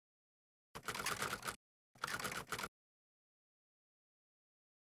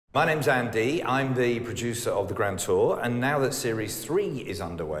My name's Andy, I'm the producer of the Grand Tour, and now that Series 3 is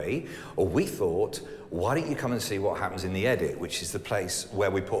underway, we thought, why don't you come and see what happens in the edit, which is the place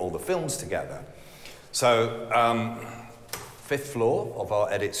where we put all the films together. So, 5th floor of our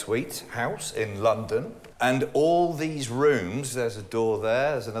edit suite house in London, and all these rooms, there's a door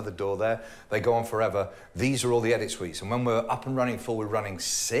there, there's another door there, they go on forever. These are all the edit suites, and when we're up and running full, we're running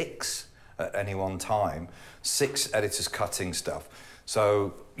 6 at any one time, 6 editors cutting stuff.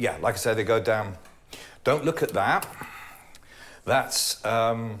 So, yeah, like I say, they go down. Don't look at that. That's,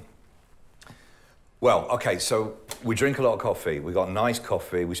 well, OK, so we drink a lot of coffee. We got nice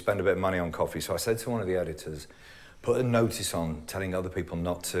coffee. We spend a bit of money on coffee. So I said to one of the editors, put a notice on telling other people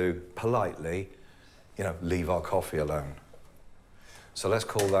not to, politely, you know, leave our coffee alone. So let's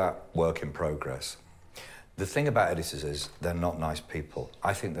call that work in progress. The thing about editors is they're not nice people.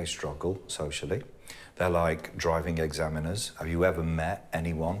 I think they struggle socially. They're like driving examiners. Have you ever met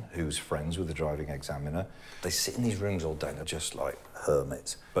anyone who's friends with a driving examiner? They sit in these rooms all day, they're just like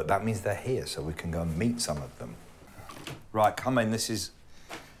hermits. But that means they're here, so we can go and meet some of them. Right, come in, this is...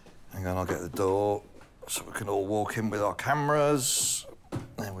 Hang on, I'll get the door so we can all walk in with our cameras.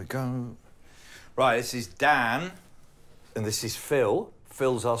 There we go. Right, this is Dan, and this is Phil.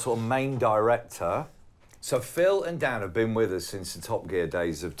 Phil's our sort of main director. So Phil and Dan have been with us since the Top Gear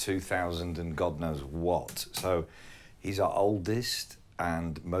days of 2000 and God knows what. So he's our oldest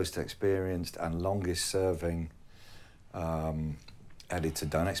and most experienced and longest serving editor.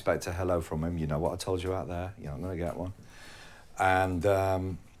 Don't expect a hello from him. You know what I told you out there. You're not going to get one. And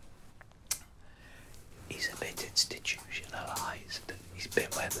he's a bit institutionalised. He's been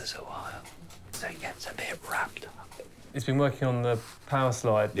with us a while, so he gets a bit wrapped up. He's been working on the power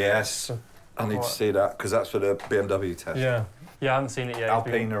slide. Yes. I need to see that, because that's for the BMW test. Yeah. Yeah, I haven't seen it yet.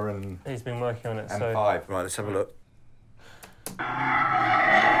 Alpina and... He's been working on it, M5. so... Right, let's have a look.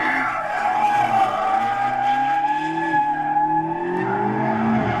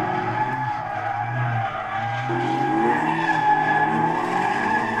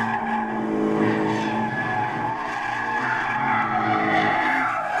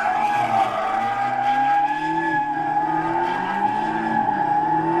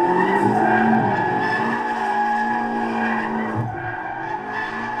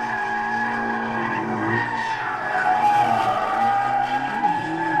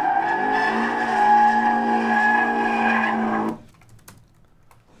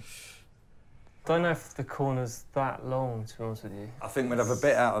 I don't know if the corner's that long, to be honest with you. I think we'd have a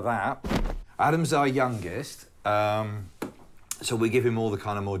bit out of that. Adam's our youngest, so we give him all the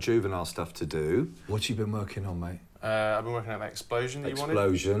kind of more juvenile stuff to do. What you been working on, mate? I've been working on that explosion that you wanted.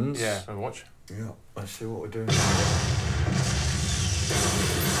 Explosions. Yeah, and watch. Yeah, let's see what we're doing.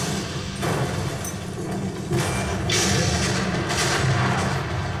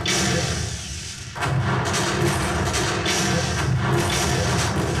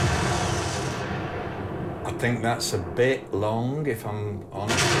 I think that's a bit long, if I'm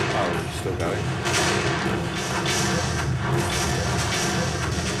honest. Oh, still going.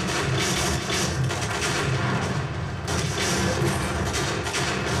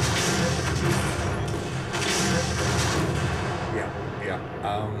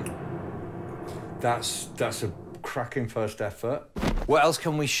 That's a cracking first effort. What else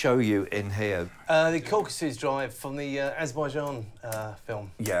can we show you in here? The Caucasus Drive from the Azerbaijan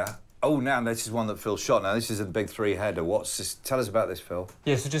film. Yeah. Oh, now this is one that Phil shot. Now this is a big 3-header. What's this? Tell us about this, Phil.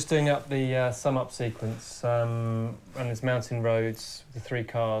 Yeah, so just doing up the sum-up sequence, and there's mountain roads with the 3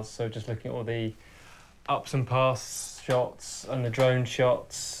 cars, so just looking at all the ups and pass shots and the drone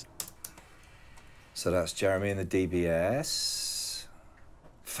shots. So that's Jeremy and the DBS.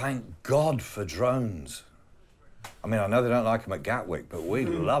 Thank God for drones. I mean, I know they don't like them at Gatwick, but we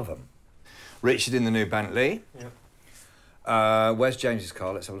love them. Richard in the new Bentley. Yeah. Where's James's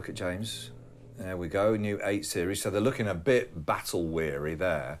car? Let's have a look at James. There we go, new 8 Series. So they're looking a bit battle-weary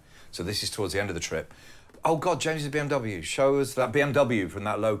there. So this is towards the end of the trip. Oh, God, James's BMW. Show us that BMW from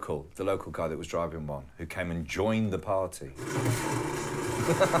that local, the local guy that was driving one, who came and joined the party.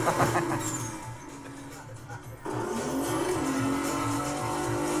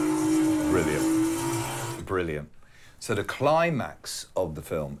 Brilliant. Brilliant. So the climax of the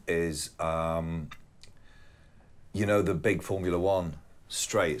film is... you know, the big Formula One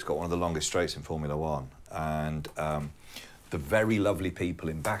straight, it's got one of the longest straights in Formula One. And the very lovely people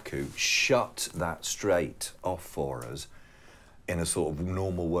in Baku shut that straight off for us in a sort of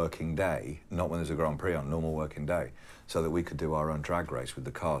normal working day, not when there's a Grand Prix on, normal working day, so that we could do our own drag race with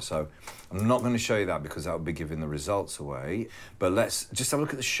the car. So I'm not going to show you that because that would be giving the results away. But let's just have a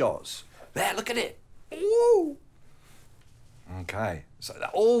look at the shots. There, look at it. Woo! Okay. So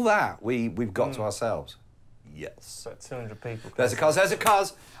all that we've got to ourselves. Yes. So 200 people. There's a cars, there's a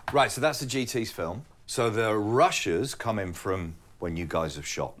cars. Right, so that's the GT's film. So the rushes come in from when you guys have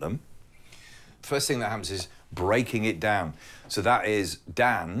shot them. First thing that happens is breaking it down. So that is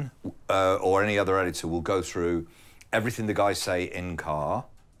Dan or any other editor will go through everything the guys say in-car,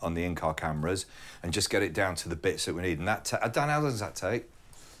 on the in-car cameras, and just get it down to the bits that we need. And that, Dan, how long does that take?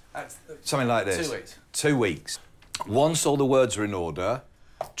 Something like this. 2 weeks. 2 weeks. Once all the words are in order,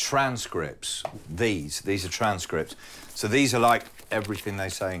 transcripts, these are transcripts. So these are like everything they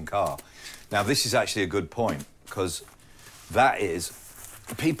say in car. Now, this is actually a good point, because that is,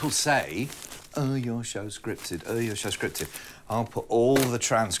 people say, oh, your show's scripted, oh, your show's scripted. I'll put all the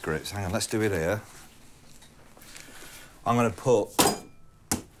transcripts, hang on, let's do it here. I'm going to put,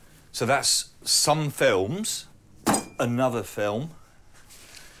 so that's some films, another film,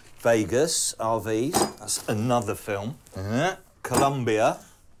 Vegas, RVs, that's another film, Colombia,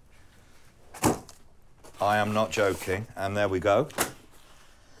 I am not joking, and there we go.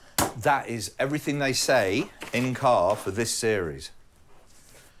 That is everything they say in car for this series.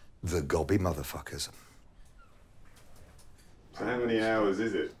 The gobby motherfuckers. So how many hours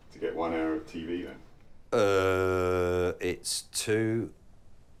is it to get 1 hour of TV then? It's two...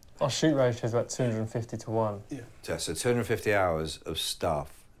 Our shoot ratio is about 250 to 1. Yeah, so 250 hours of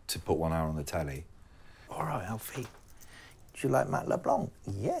stuff to put 1 hour on the telly. All right, Alfie. Do you like Matt LeBlanc?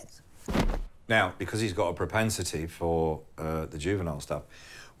 Yes. Now, because he's got a propensity for the juvenile stuff,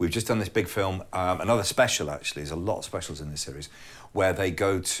 we've just done this big film, another special, actually. There's a lot of specials in this series, where they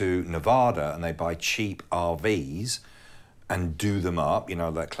go to Nevada and they buy cheap RVs and do them up, you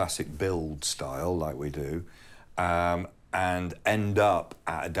know, that classic build style like we do, and end up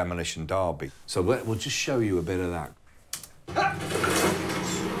at a demolition derby. So we'll just show you a bit of that.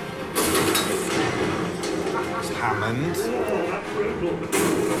 It's Hammond.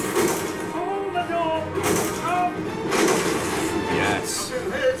 Yes.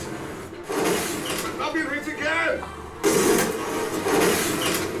 I've been hit again!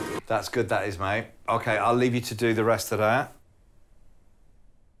 That's good, that is, mate. OK, I'll leave you to do the rest of that.